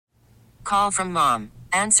Call from mom.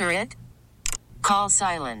 Answer it. Call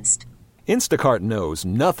silenced. Instacart knows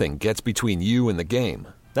nothing gets between you and the game.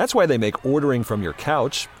 That's why they make ordering from your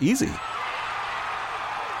couch easy.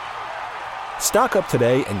 Stock up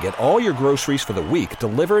today and get all your groceries for the week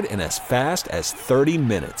delivered in as fast as 30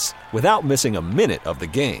 minutes without missing a minute of the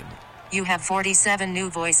game. You have 47 new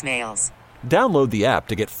voicemails. Download the app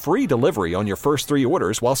to get free delivery on your first 3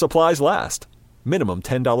 orders while supplies last. Minimum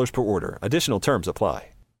 $10 per order. Additional terms apply.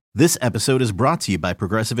 This episode is brought to you by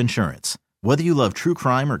Progressive Insurance. Whether you love true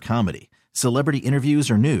crime or comedy, celebrity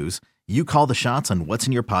interviews or news, you call the shots on what's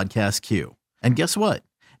in your podcast queue. And guess what?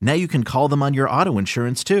 Now you can call them on your auto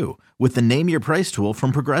insurance too with the Name Your Price tool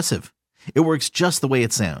from Progressive. It works just the way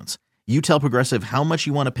it sounds. You tell Progressive how much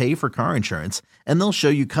you want to pay for car insurance, and they'll show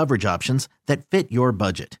you coverage options that fit your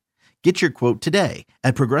budget. Get your quote today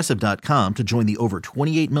at Progressive.com to join the over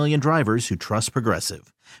 28 million drivers who trust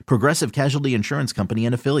Progressive. Progressive Casualty Insurance Company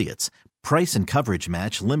and Affiliates. Price and coverage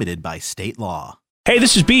match limited by state law. Hey,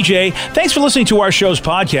 this is BJ. Thanks for listening to our show's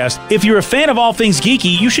podcast. If you're a fan of all things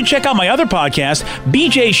geeky, you should check out my other podcast,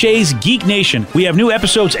 BJ Shea's Geek Nation. We have new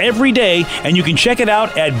episodes every day, and you can check it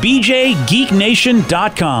out at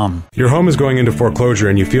bjgeeknation.com. Your home is going into foreclosure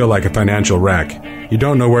and you feel like a financial wreck. You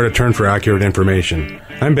don't know where to turn for accurate information.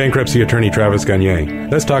 I'm bankruptcy attorney Travis Gagne.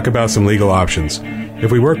 Let's talk about some legal options.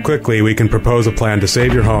 If we work quickly, we can propose a plan to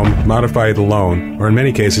save your home, modify the loan, or in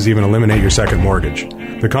many cases even eliminate your second mortgage.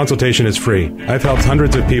 The consultation is free. I've helped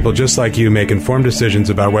hundreds of people just like you make informed decisions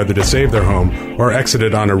about whether to save their home or exit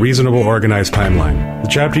it on a reasonable, organized timeline. The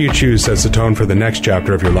chapter you choose sets the tone for the next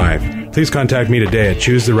chapter of your life. Please contact me today at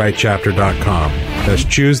choosetherightchapter.com. That's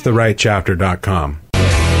choosetherightchapter.com.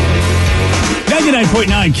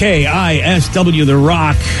 99.9 KISW, The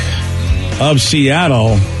Rock of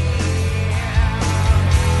Seattle.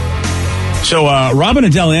 So Robin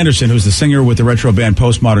Adele Anderson, who's the singer with the retro band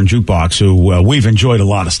Postmodern Jukebox, who we've enjoyed a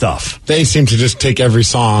lot of stuff. They seem to just take every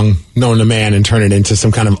song known to man and turn it into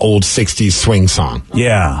some kind of old 60s swing song.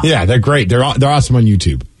 Yeah. Yeah, they're great. They're awesome on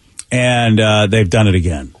YouTube. And they've done it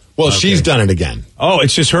again. Well, she's done it again. Oh,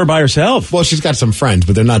 it's just her by herself? Well, she's got some friends,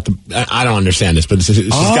 but they're not I don't understand this, but she's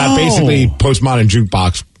got basically Postmodern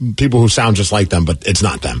Jukebox, people who sound just like them, but it's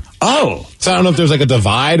not them. Oh. So I don't know if there's like a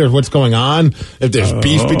divide or what's going on, if there's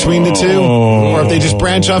beef between the two, or if they just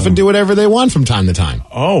branch off and do whatever they want from time to time.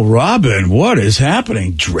 Oh, Robin, what is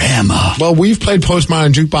happening? Drama. Well, we've played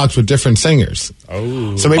Postmodern Jukebox with different singers.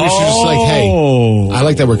 Oh. So maybe she's just like, hey, I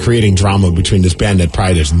like that we're creating drama between this band that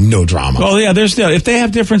probably there's no drama. Well, yeah, if they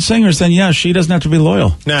have different singers, then yeah, she doesn't have to be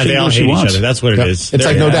loyal. Nah, they all hate each other. That's what it is. It's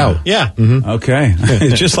like No Doubt. Yeah. Mm-hmm. Okay.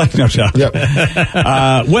 Just like No Doubt. Yep.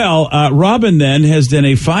 Robin then has done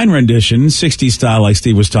a fine rendition, 60s style like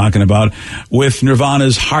Steve was talking about, with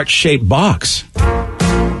Nirvana's Heart-Shaped Box.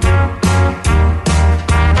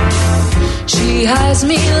 She has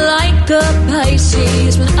me like a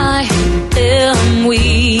Pisces when I am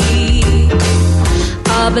weak.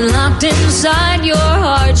 I've been locked inside your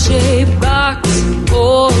heart-shaped box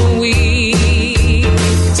for a week.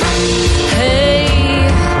 Hey,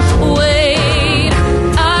 wait,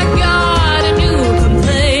 I got a new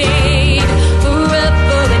complaint.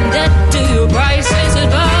 Forever in debt to your priceless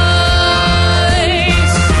advice.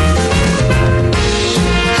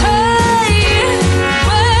 Hey,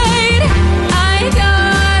 wait, I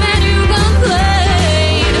got a new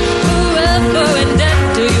complaint. Forever in debt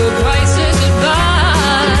to your priceless advice.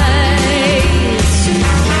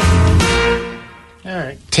 All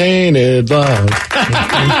right. Tainted Love.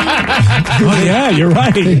 Oh, yeah, you're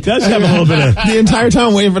right. It does have a little bit of... The entire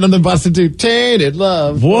time waiting for them to bust into Tainted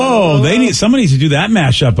Love. Whoa, somebody needs to do that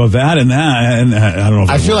mashup of that and that. And I don't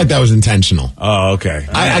know. I feel like that was intentional. Oh, okay.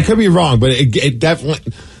 I could be wrong, but it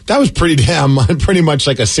definitely... That was pretty much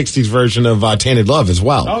like a 60s version of Tainted Love as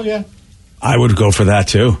well. Oh, yeah. I would go for that,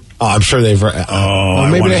 too. Oh, I'm sure they've... well,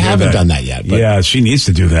 maybe they haven't done that yet. But. Yeah, she needs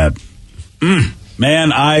to do that. Man,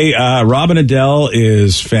 Robin Adele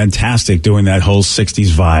is fantastic doing that whole 60s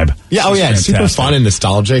vibe. Yeah, it's super fun and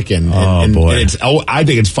nostalgic, and boy, I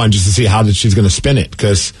think it's fun just to see how she's going to spin it,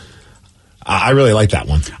 because I really like that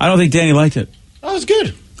one. I don't think Danny liked it. Oh, it's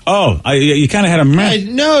good. Oh, you kind of had a meh.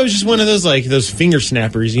 No, it was just one of those those finger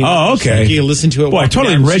snappers. You know, oh, okay. Like you listen to it. Boy, I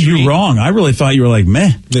totally read you wrong. I really thought you were like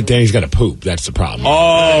meh. Danny's got to poop. That's the problem.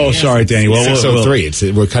 Oh, sorry, Danny. Well,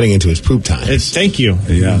 6:03. We're cutting into his poop time. Thank you.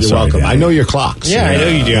 Yeah, you're welcome. Danny. I know your clocks. Yeah, I know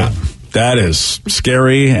you do. That is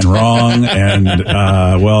scary and wrong, and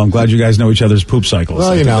I'm glad you guys know each other's poop cycles.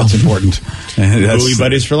 Well, that's important. Buoy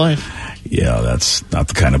buddies for life. Yeah, that's not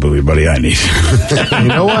the kind of buoy buddy I need. You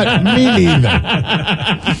know what? Me neither.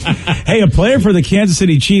 Hey, a player for the Kansas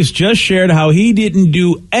City Chiefs just shared how he didn't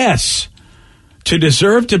do S to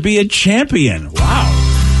deserve to be a champion. Wow.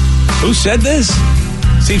 Who said this?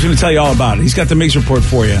 Steve's going to tell you all about it. He's got the Migs Report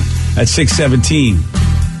for you at 6:17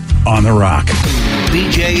 on The Rock.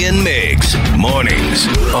 BJ and Migs, mornings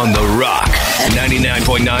on The Rock,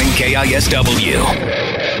 99.9 KISW.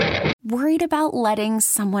 Worried about letting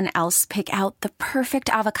someone else pick out the perfect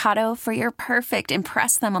avocado for your perfect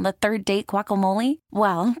impress them on the third date guacamole?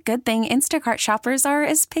 Well, good thing Instacart shoppers are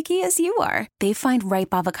as picky as you are. They find ripe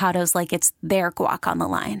avocados like it's their guac on the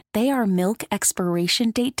line. They are milk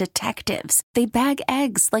expiration date detectives. They bag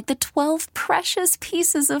eggs like the 12 precious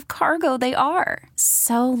pieces of cargo they are.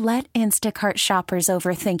 So let Instacart shoppers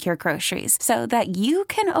overthink your groceries so that you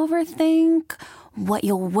can overthink what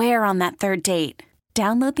you'll wear on that third date.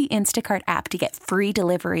 Download the Instacart app to get free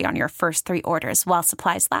delivery on your first 3 orders while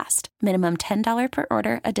supplies last. Minimum $10 per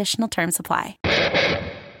order. Additional terms apply.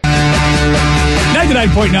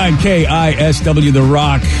 99.9 KISW, The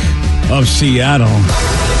Rock of Seattle.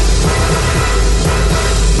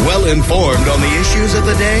 Well informed on the issues of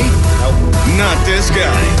the day? Not this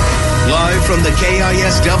guy. Live from the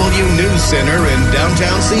KISW News Center in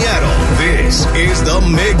downtown Seattle, this is the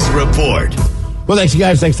Migs Report. Well, thanks, you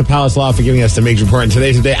guys. Thanks to Palace Law for giving us the Migs Report. And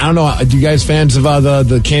today's the day. I don't know, do you guys fans of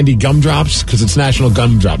the candy gumdrops? Because it's National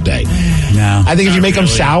Gumdrop Day. No. I think if you make them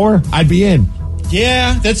sour, I'd be in.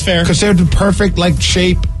 Yeah, that's fair. Because they're the perfect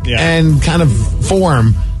shape and kind of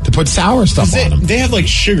form to put sour stuff on them. They have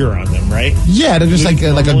sugar on them, right? Yeah, they're just like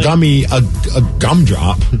a gummy, a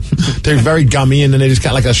gumdrop. They're very gummy, and then they just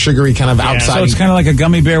got a sugary kind of outside. So it's kind of like a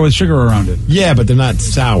gummy bear with sugar around it. Yeah, but they're not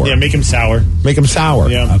sour. Yeah, make them sour. Make them sour.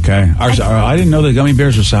 Yeah. Okay. I didn't know that gummy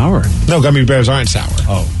bears were sour. No, gummy bears aren't sour.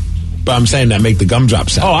 Oh. But I'm saying that make the gumdrop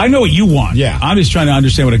sour. Oh, I know what you want. Yeah. I'm just trying to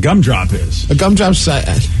understand what a gumdrop is. A gumdrop's, I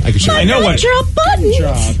can show you. I know what. Drop buttons.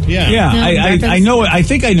 Yeah. Yeah, I know. I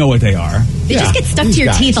think I know what they are. They just get stuck to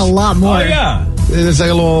your teeth a lot more. Oh, yeah. It's like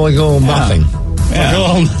a little nothing.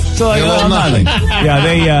 Yeah. So like a little nothing.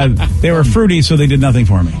 Yeah, they were fruity, so they did nothing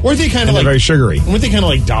for me. Weren't they kind of very sugary? Weren't they kind of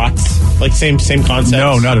like dots? Like same concept?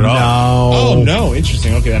 No, not at all. No. Oh no,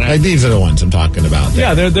 interesting. Okay, then these are the ones I'm talking about.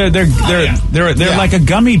 Yeah, they're like a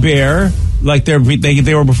gummy bear, like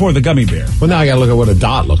they were before the gummy bear. Well, now I got to look at what a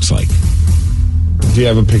dot looks like. Do you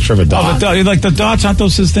have a picture of a dot? Like the dots, aren't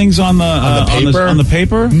those things on the paper? On the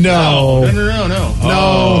paper? No. No.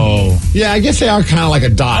 Oh. Yeah, I guess they are kind of like a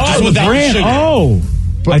dot. Oh, the brand. Oh.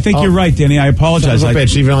 But, I think you're right, Danny. I apologize.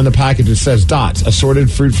 Bitch, even on the package it says Dots,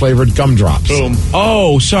 assorted fruit-flavored gumdrops. Boom.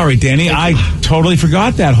 Oh, sorry, Danny. I totally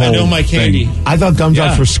forgot that whole I know my candy. thing. I thought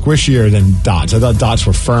gumdrops were squishier than Dots. I thought Dots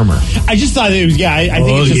were firmer. I just thought it was, I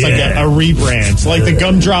think it's just like a rebrand. So like the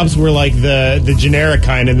gumdrops were like the generic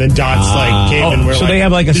kind, and then Dots came and were so they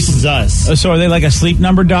have like this is us. So are they like a sleep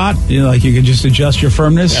number dot? You can just adjust your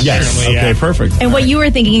firmness? Yes. Okay, perfect. And what you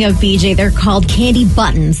were thinking of, BJ, they're called candy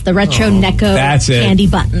buttons, the retro Necco candy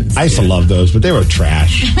buttons. I used to love those, but they were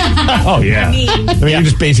trash. Oh, yeah. I mean, you're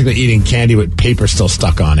just basically eating candy with paper still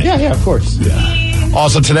stuck on it. Yeah, of course. Yeah.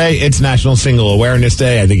 Also, today, it's National Single Awareness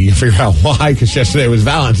Day. I think you can figure out why, because yesterday was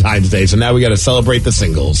Valentine's Day, so now we got to celebrate the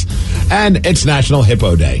singles. And it's National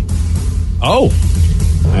Hippo Day. Oh.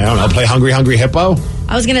 I don't know, play Hungry Hungry Hippo?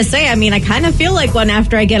 I was going to say, I kind of feel like one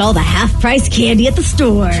after I get all the half-price candy at the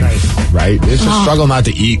store. Right? It's a struggle not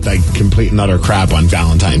to eat complete and utter crap on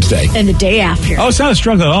Valentine's Day. And the day after. Oh, it's not a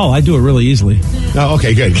struggle at all. I do it really easily. Oh,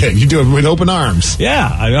 okay, good. You do it with open arms.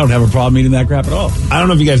 Yeah, I don't have a problem eating that crap at all. I don't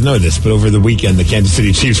know if you guys know this, but over the weekend, the Kansas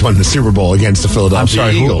City Chiefs won the Super Bowl against the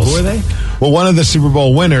Philadelphia Eagles. Who are they? Well, one of the Super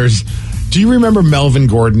Bowl winners, do you remember Melvin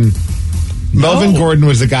Gordon? Melvin Gordon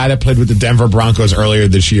was the guy that played with the Denver Broncos earlier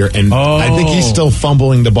this year, and I think he's still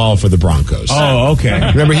fumbling the ball for the Broncos. Oh,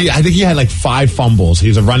 okay. Remember, I think he had 5 fumbles. He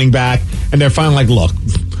was a running back, and they're finally look,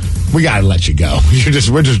 we got to let you go.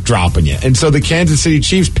 We're just dropping you. And so the Kansas City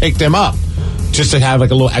Chiefs picked him up just to have a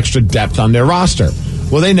little extra depth on their roster.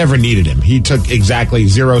 Well, they never needed him. He took exactly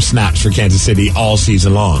 0 snaps for Kansas City all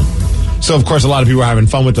season long. So, of course, a lot of people are having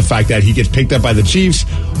fun with the fact that he gets picked up by the Chiefs,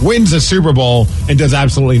 wins the Super Bowl, and does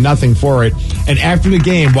absolutely nothing for it. And after the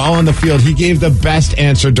game, while on the field, he gave the best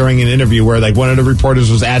answer during an interview where, one of the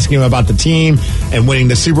reporters was asking him about the team and winning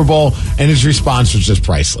the Super Bowl, and his response was just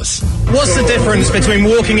priceless. What's the difference between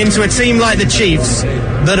walking into a team like the Chiefs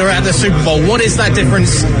that are at the Super Bowl? What is that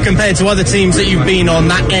difference compared to other teams that you've been on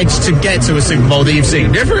that edge to get to a Super Bowl that you've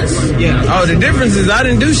seen? Difference? Yeah. Oh, the difference is I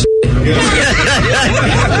didn't do shit.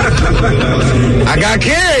 I got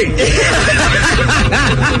carried.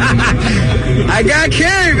 I got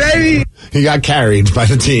carried, baby. He got carried by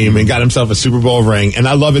the team and got himself a Super Bowl ring. And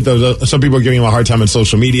I love it, though. Some people are giving him a hard time on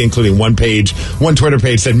social media, including one Twitter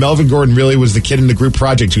page said Melvin Gordon really was the kid in the group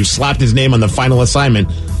project who slapped his name on the final assignment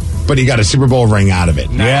but he got a Super Bowl ring out of it.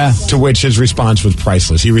 Yeah. To which his response was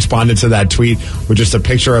priceless. He responded to that tweet with just a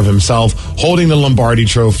picture of himself holding the Lombardi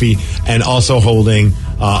trophy and also holding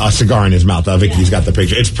a cigar in his mouth. Vicky's got the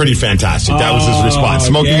picture. It's pretty fantastic. That was his response.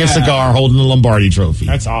 Smoking a cigar, holding the Lombardi trophy.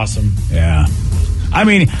 That's awesome. Yeah. I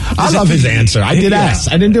mean, I love his answer. I did ask.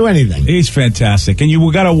 I didn't do anything. He's fantastic. And you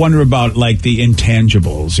got to wonder about, like, the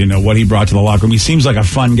intangibles, what he brought to the locker room. He seems like a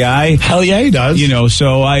fun guy. Hell yeah, he does.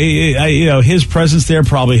 So his presence there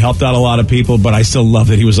probably helped out a lot of people, but I still love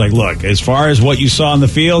that he was like, look, as far as what you saw on the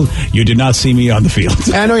field, you did not see me on the field.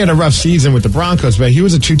 I know he had a rough season with the Broncos, but he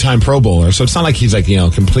was a 2-time Pro Bowler, so it's not like he's like,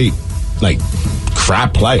 complete, like,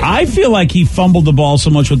 crap player. I feel like he fumbled the ball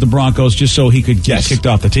so much with the Broncos just so he could get kicked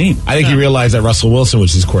off the team. I think he realized that Russell Wilson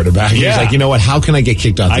was his quarterback. He was like, you know what? How can I get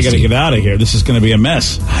kicked off this I got to team? get out of here. This is going to be a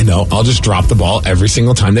mess. I know. I'll just drop the ball every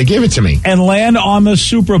single time they give it to me. And land on the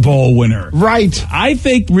Super Bowl winner. Right. I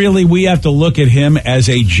think really we have to look at him as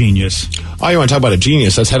a genius. Oh, you want to talk about a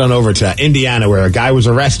genius? Let's head on over to Indiana where a guy was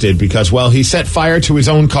arrested because, he set fire to his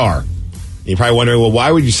own car. You're probably wondering,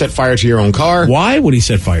 why would you set fire to your own car? Why would he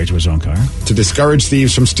set fire to his own car? To discourage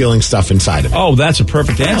thieves from stealing stuff inside of it. Oh, that's a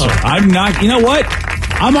perfect answer. I'm not, you know what?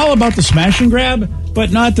 I'm all about the smash and grab, but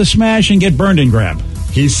not the smash and get burned and grab.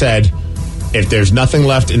 He said, if there's nothing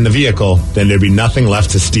left in the vehicle, then there'd be nothing left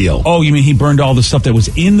to steal. Oh, you mean he burned all the stuff that was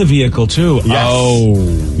in the vehicle, too? Yes.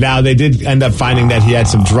 Oh. Now, they did end up finding that he had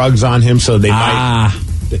some drugs on him, so that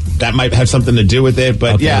might have something to do with it.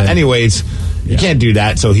 But, anyways... You can't do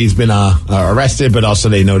that. So he's been arrested, but also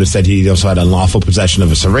they noticed that he also had unlawful possession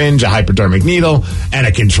of a syringe, a hypodermic needle, and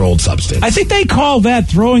a controlled substance. I think they call that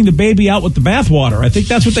throwing the baby out with the bathwater. I think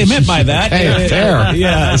that's what they meant by that. Hey, fair.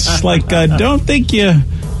 Yeah, it's like, don't think you...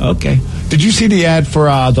 Okay. Did you see the ad for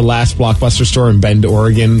the last Blockbuster store in Bend,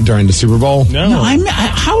 Oregon during the Super Bowl? No,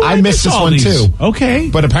 I missed this one too.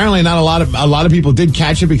 Okay, but apparently not a lot of people did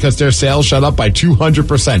catch it because their sales shot up by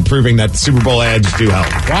 200%, proving that Super Bowl ads do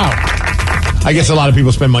help. Wow. I guess a lot of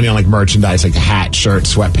people spend money on like merchandise, like hat,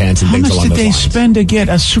 shirts, sweatpants, and things along those lines. How much did they spend to get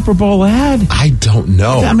a Super Bowl ad? I don't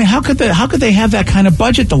know. I mean, how could they have that kind of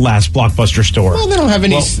budget? The last Blockbuster store. Well, they don't have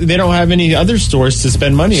any. They don't have any other stores to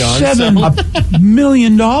spend money on. $7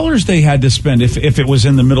 million they had to spend if it was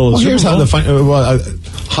in the middle of the Super Bowl. Here's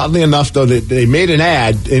how oddly enough, though, they made an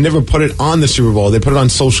ad. They never put it on the Super Bowl. They put it on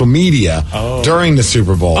social media during the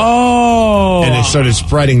Super Bowl. Oh, and it started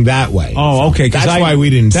spreading that way. Oh, okay. That's why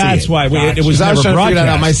we didn't see it. That's why it was I was never trying to figure that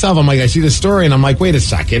out broadcast. myself. I'm like, I see the story, and I'm like, wait a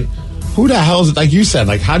second. Who the hell is it? Like you said,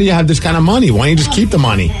 like, how do you have this kind of money? Why don't you just keep the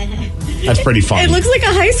money? That's pretty funny. It looks like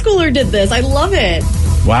a high schooler did this. I love it.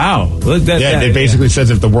 Wow. It basically says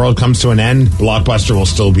if the world comes to an end, Blockbuster will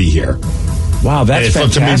still be here. Wow, that's it's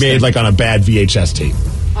fantastic. to be made like on a bad VHS tape.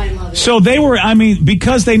 I love it. So they were,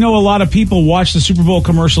 because they know a lot of people watch the Super Bowl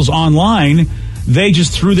commercials online, they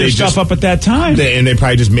just threw their stuff up at that time. And they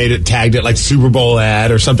probably just tagged it like Super Bowl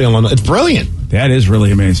ad or something along those. It's brilliant. That is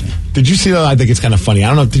really amazing. Did you see that? I think it's kind of funny. I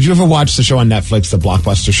don't know. Did you ever watch the show on Netflix, the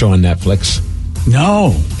Blockbuster show on Netflix?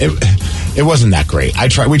 No. It wasn't that great.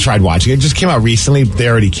 We tried watching it. It just came out recently. They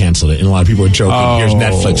already canceled it, and a lot of people were joking. Here's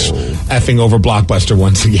Netflix effing over Blockbuster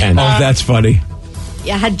once again. Oh, that's funny.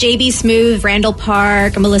 Yeah, had JB Smoove, Randall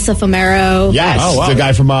Park, Melissa Fumero. Yes, the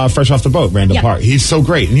guy from Fresh Off the Boat, Randall Park. He's so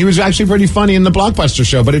great. And he was actually pretty funny in the Blockbuster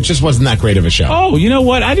show, but it just wasn't that great of a show. Oh, you know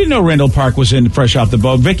what? I didn't know Randall Park was in Fresh Off the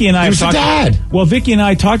Boat. Vicky and I He was the dad. Well, Vicky and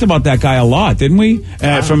I talked about that guy a lot, didn't we?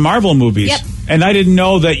 From Marvel movies. Yep. And I didn't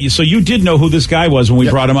know that. So you did know who this guy was when we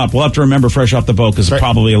brought him up. We'll have to remember Fresh Off the Boat because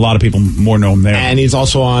probably a lot of people more know him there. And he's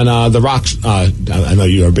also on The Rock. I know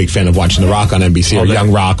you're a big fan of watching The Rock on NBC or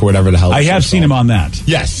Young Rock or whatever the hell. I have seen him on that.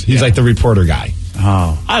 Yes, he's like the reporter guy.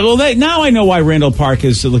 Oh, now I know why Randall Park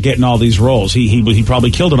is getting all these roles. He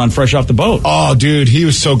probably killed it on Fresh Off the Boat. Oh, dude, he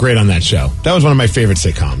was so great on that show. That was one of my favorite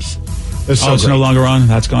sitcoms. It was so it's great. no longer on.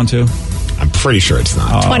 That's gone too. I'm pretty sure it's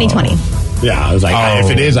not. 2020. Yeah, I was like, if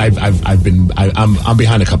it is, I'm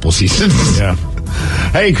behind a couple seasons. Yeah.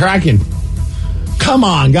 Hey, Kraken. Come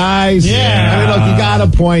on, guys. Yeah. I mean, look, you got a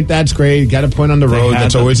point. That's great. You got a point on the road.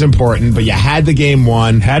 That's always important. But you had the game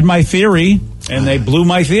won. Had my theory, and they blew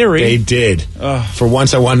my theory. They did. For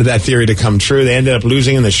once, I wanted that theory to come true. They ended up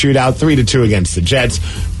losing in the shootout, 3-2 against the Jets.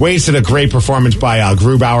 Wasted a great performance by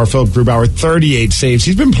Grubauer, Philip Grubauer, 38 saves.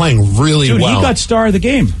 He's been playing really well. He got star of the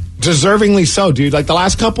game. Deservingly so, dude. Like the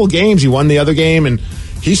last couple games, he won the other game, and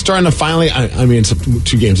he's starting to finally. I mean, it's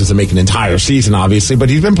 2 games doesn't make an entire season, obviously, but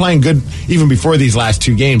he's been playing good even before these last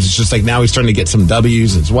 2 games. It's just like now he's starting to get some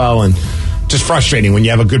W's as well, and just frustrating when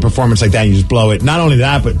you have a good performance like that and you just blow it. Not only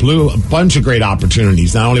that, but blew a bunch of great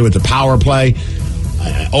opportunities. Not only with the power play,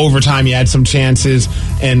 Overtime, you had some chances.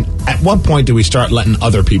 And at what point do we start letting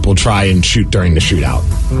other people try and shoot during the shootout?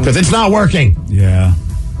 Because it's not working. Yeah.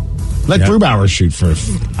 Let Grubauer shoot for.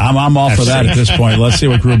 I'm all for that at this point. Let's see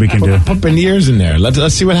what Gruby can do. Put Beniers in there.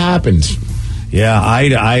 Let's see what happens. Yeah, they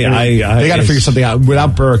got to figure something out.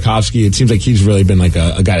 Without Burakovsky, it seems like he's really been like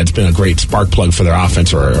a guy that's been a great spark plug for their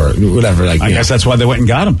offense or whatever. Like, I guess that's why they went and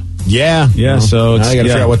got him. Yeah. So now they got to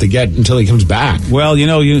figure out what to get until he comes back. Well, you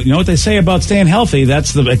know what they say about staying healthy.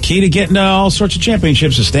 That's the key to getting all sorts of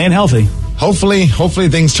championships is staying healthy. Hopefully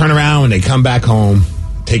things turn around when they come back home,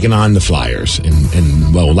 taking on the Flyers.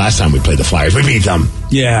 And last time we played the Flyers, we beat them.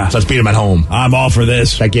 Yeah. So let's beat them at home. I'm all for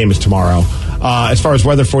this. That game is tomorrow. As far as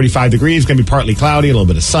weather, 45 degrees, going to be partly cloudy, a little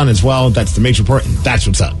bit of sun as well. That's the Migs Report, and that's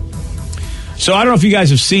what's up. So I don't know if you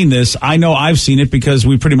guys have seen this. I know I've seen it because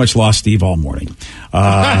we pretty much lost Steve all morning.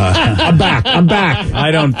 I'm back.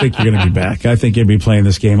 I don't think you're going to be back. I think you'll be playing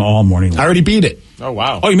this game all morning. I already beat it. Oh,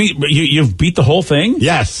 wow. Oh, you mean you've beat the whole thing?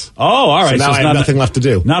 Yes. Oh, all right. So now I have nothing left to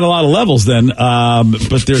do. Not a lot of levels then.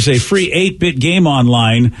 But there's a free 8-bit game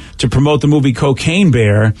online to promote the movie Cocaine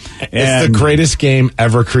Bear. It's the greatest game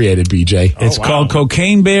ever created, BJ. It's called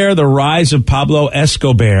Cocaine Bear, The Rise of Pablo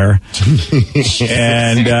Escobar.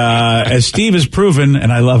 And as Steve has proven,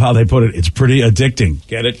 and I love how they put it, it's pretty addicting.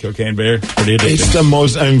 Get it? Cocaine Bear? Pretty addicting. It's the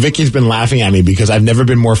most... I mean, Vicky's been laughing at me because I've never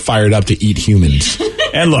been more fired up to eat humans.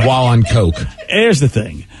 And look, while on coke. Here's the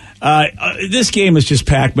thing. This game is just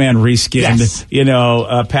Pac-Man reskinned. Yes. You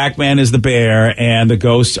know, Pac-Man is the bear and the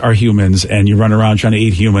ghosts are humans, and you run around trying to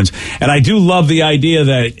eat humans. And I do love the idea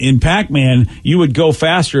that in Pac-Man, you would go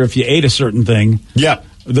faster if you ate a certain thing. Yep.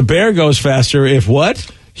 The bear goes faster if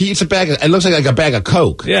what? He eats a bag. It looks like a bag of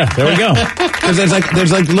Coke. Yeah, there we go. Because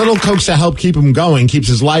there's like little Cokes that help keep him going, keeps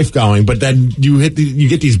his life going. But then you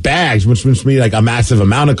get these bags, which must be like a massive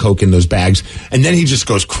amount of Coke in those bags, and then he just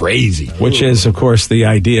goes crazy. Which is, of course, the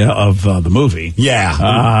idea of the movie.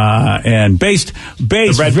 Yeah, and based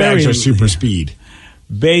the red bags are super speed.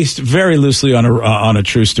 Based very loosely on a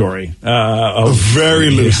true story.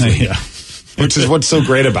 Very loosely. Yeah. Which is what's so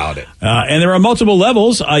great about it. And there are multiple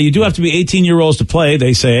levels. You do have to be 18-year-olds to play,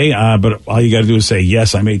 they say, but all you got to do is say,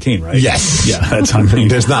 yes, I'm 18, right? Yes. Yeah, that's I mean,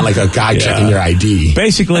 there's not like a guy checking your ID.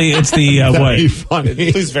 Basically, it's the That'd be funny.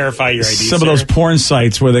 Please verify your ID, Some of those porn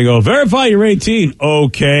sites where they go, verify you're 18.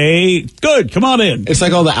 Okay, good, come on in. It's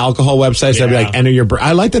like all the alcohol websites that be like, enter your birth.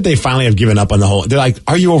 I like that they finally have given up on the whole. They're like,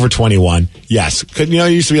 are you over 21? Yes. It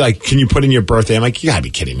used to be like, can you put in your birthday? I'm like, you gotta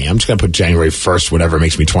be kidding me. I'm just gonna put January 1st, whatever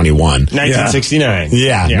makes me 21. 1969.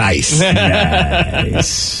 Yeah, nice.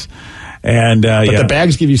 Nice. And but the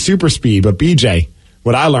bags give you super speed. But BJ,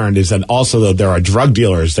 what I learned is that also there are drug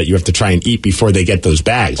dealers that you have to try and eat before they get those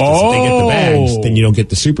bags. Because if they get the bags, then you don't get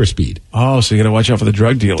the super speed. Oh, so you got to watch out for the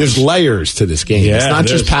drug dealers. There's layers to this game. Yeah, it's not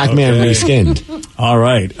just Pac-Man reskinned. All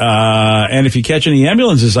right. And if you catch any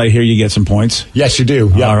ambulances, I hear you get some points. Yes, you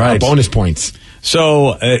do. Yeah, all right. Bonus points.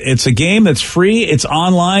 So it's a game that's free. It's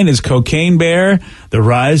online. It's Cocaine Bear, The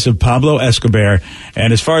Rise of Pablo Escobar.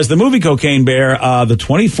 And as far as the movie Cocaine Bear, the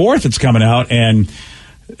 24th it's coming out. And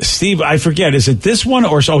Steve, I forget, is it this one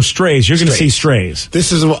or Strays? You're going to see Strays.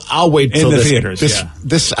 This is. I'll wait till in the theaters.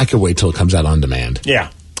 This I could wait till it comes out on demand. Yeah.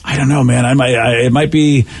 I don't know, man. It might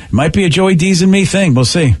be a Joey D's and Me thing. We'll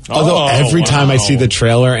see. Although every time I see the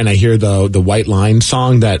trailer and I hear the White Line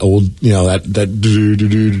song, that old, that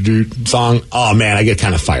do song, oh man, I get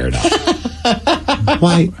kind of fired up.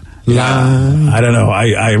 White Line. I don't know.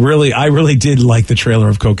 I really did like the trailer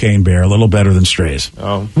of Cocaine Bear a little better than Strays.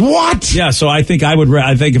 Oh, what? Yeah. So I think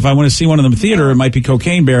I think if I want to see one in the theater, it might be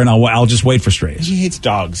Cocaine Bear, and I'll just wait for Strays. He hates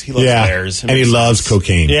dogs. He loves bears, and he loves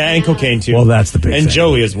cocaine. Yeah, and cocaine too. Well, that's the big and thing.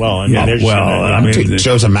 Joey as well.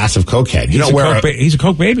 Joe's a massive cokehead. He's a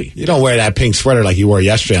coke baby. You don't wear that pink sweater like you wore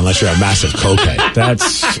yesterday unless you're a massive cokehead.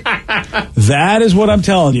 That is what I'm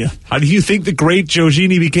telling you. How do you think the great Joe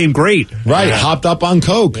Genie became great? Right, hopped up on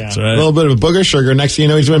coke. That's A right. little bit of a booger sugar. Next thing you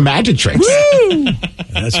know, he's doing magic tricks. Woo!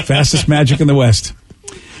 That's fastest magic in the West.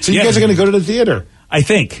 So you guys are going to go to the theater? I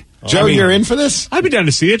think. Joe, you're in for this? I'd be down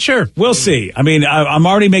to see it, sure. We'll see. I mean, I'm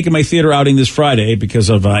already making my theater outing this Friday because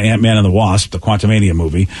of Ant-Man and the Wasp, the Quantumania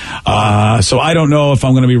movie. So I don't know if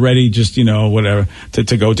I'm going to be ready just, whatever,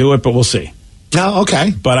 to go do it, but we'll see. Oh,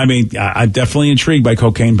 okay. But I mean, I'm definitely intrigued by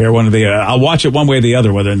Cocaine Bear. I'll watch it one way or the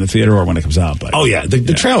other, whether in the theater or when it comes out. But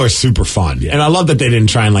the trailer is super fun, and I love that they didn't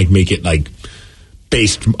try and make it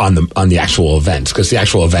based on the actual events, because the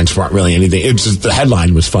actual events weren't really anything. It's just the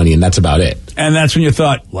headline was funny, and that's about it. And that's when you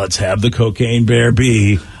thought, let's have the Cocaine Bear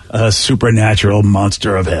be a supernatural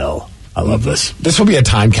monster of hell. I love this. This will be a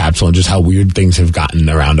time capsule on just how weird things have gotten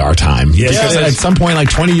around our time. Yes. Because at some point,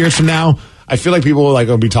 20 years from now, I feel like people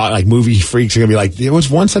will be talking, like movie freaks are going to be like, there was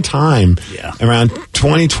once a time around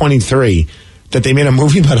 2023 that they made a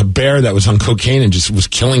movie about a bear that was on cocaine and just was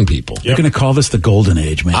killing people. You're going to call this the golden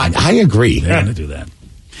age, man. I agree. They're going to do that.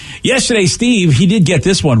 Yesterday, Steve, he did get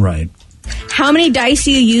this one right. How many dice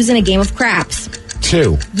do you use in a game of craps?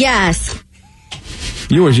 2. Yes.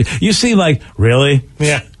 You seem like, really?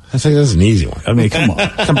 Yeah. I think that's an easy one. I mean, come on.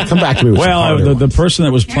 come back to me with some harder the person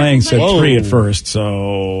that was playing said 3 at first,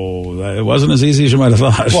 so it wasn't as easy as you might have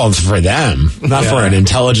thought. Well, it's for them, not for an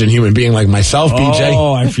intelligent human being like myself, BJ.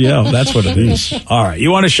 Oh, that's what it is. All right.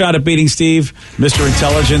 You want a shot at beating Steve, Mr.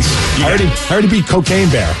 Intelligence? I already beat Cocaine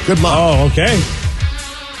Bear. Good luck. Oh, okay.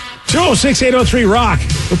 206-803-ROCK.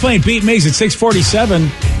 We're playing Beat Migs at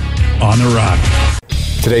 647 on The Rock.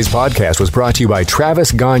 Today's podcast was brought to you by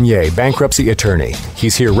Travis Gagne, bankruptcy attorney.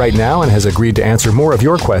 He's here right now and has agreed to answer more of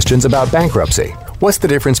your questions about bankruptcy. What's the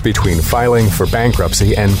difference between filing for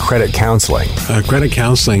bankruptcy and credit counseling? Credit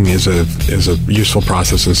counseling is a useful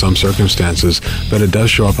process in some circumstances, but it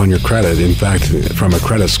does show up on your credit. In fact, from a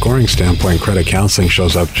credit scoring standpoint, credit counseling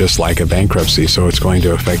shows up just like a bankruptcy, so it's going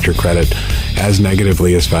to affect your credit as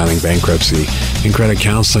negatively as filing bankruptcy. In credit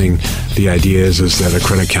counseling, the idea is that a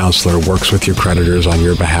credit counselor works with your creditors on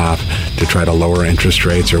your behalf to try to lower interest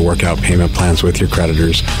rates or work out payment plans with your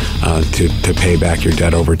creditors to pay back your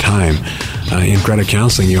debt over time. In credit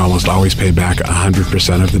counseling, you almost always pay back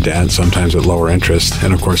 100% of the debt, sometimes at lower interest.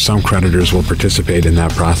 And of course, some creditors will participate in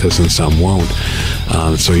that process and some won't.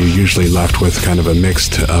 So you're usually left with kind of a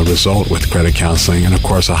mixed result with credit counseling and, of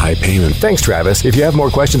course, a high payment. Thanks, Travis. If you have more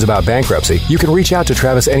questions about bankruptcy, you can reach out to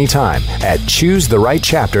Travis anytime at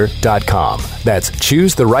ChooseTheRightChapter.com. That's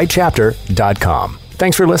ChooseTheRightChapter.com.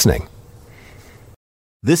 Thanks for listening.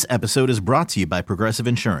 This episode is brought to you by Progressive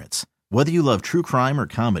Insurance. Whether you love true crime or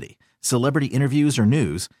comedy, celebrity interviews or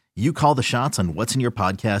news, you call the shots on what's in your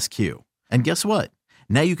podcast queue. And guess what?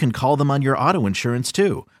 Now you can call them on your auto insurance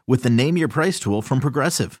too with the Name Your Price tool from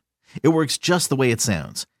Progressive. It works just the way it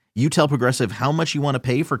sounds. You tell Progressive how much you want to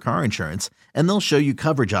pay for car insurance, and they'll show you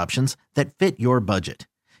coverage options that fit your budget.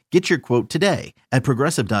 Get your quote today at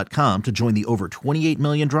Progressive.com to join the over 28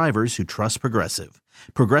 million drivers who trust Progressive.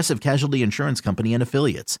 Progressive Casualty Insurance Company and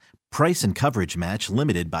Affiliates. Price and coverage match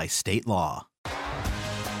limited by state law.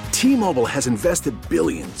 T-Mobile has invested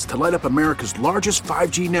billions to light up America's largest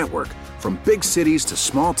 5G network, from big cities to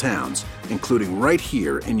small towns, including right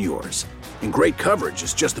here in yours. And great coverage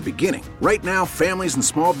is just the beginning. Right now, families and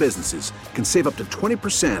small businesses can save up to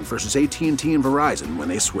 20% versus AT&T and Verizon when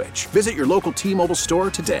they switch. Visit your local T-Mobile store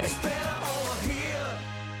today.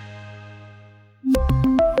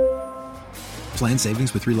 Plan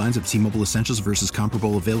savings with 3 lines of T-Mobile Essentials versus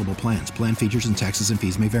comparable available plans. Plan features and taxes and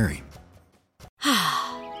fees may vary.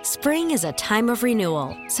 Spring is a time of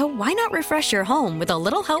renewal, so why not refresh your home with a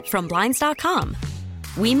little help from Blinds.com?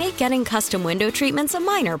 We make getting custom window treatments a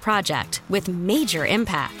minor project with major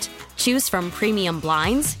impact. Choose from premium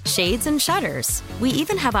blinds, shades, and shutters. We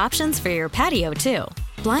even have options for your patio, too.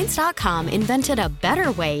 Blinds.com invented a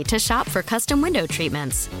better way to shop for custom window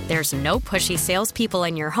treatments. There's no pushy salespeople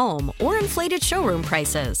in your home or inflated showroom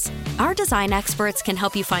prices. Our design experts can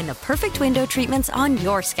help you find the perfect window treatments on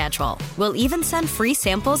your schedule. We'll even send free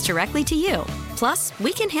samples directly to you. Plus,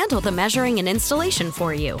 we can handle the measuring and installation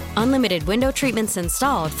for you. Unlimited window treatments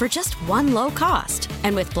installed for just one low cost.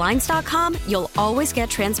 And with Blinds.com, you'll always get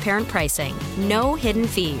transparent pricing. No hidden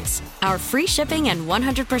fees. Our free shipping and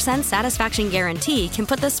 100% satisfaction guarantee can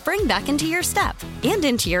put the spring back into your step and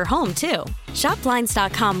into your home, too. Shop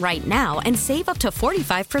Blinds.com right now and save up to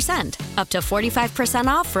 45%. Up to 45%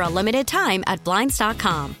 off for a limited time at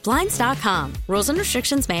Blinds.com. Blinds.com. Rules and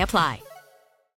restrictions may apply.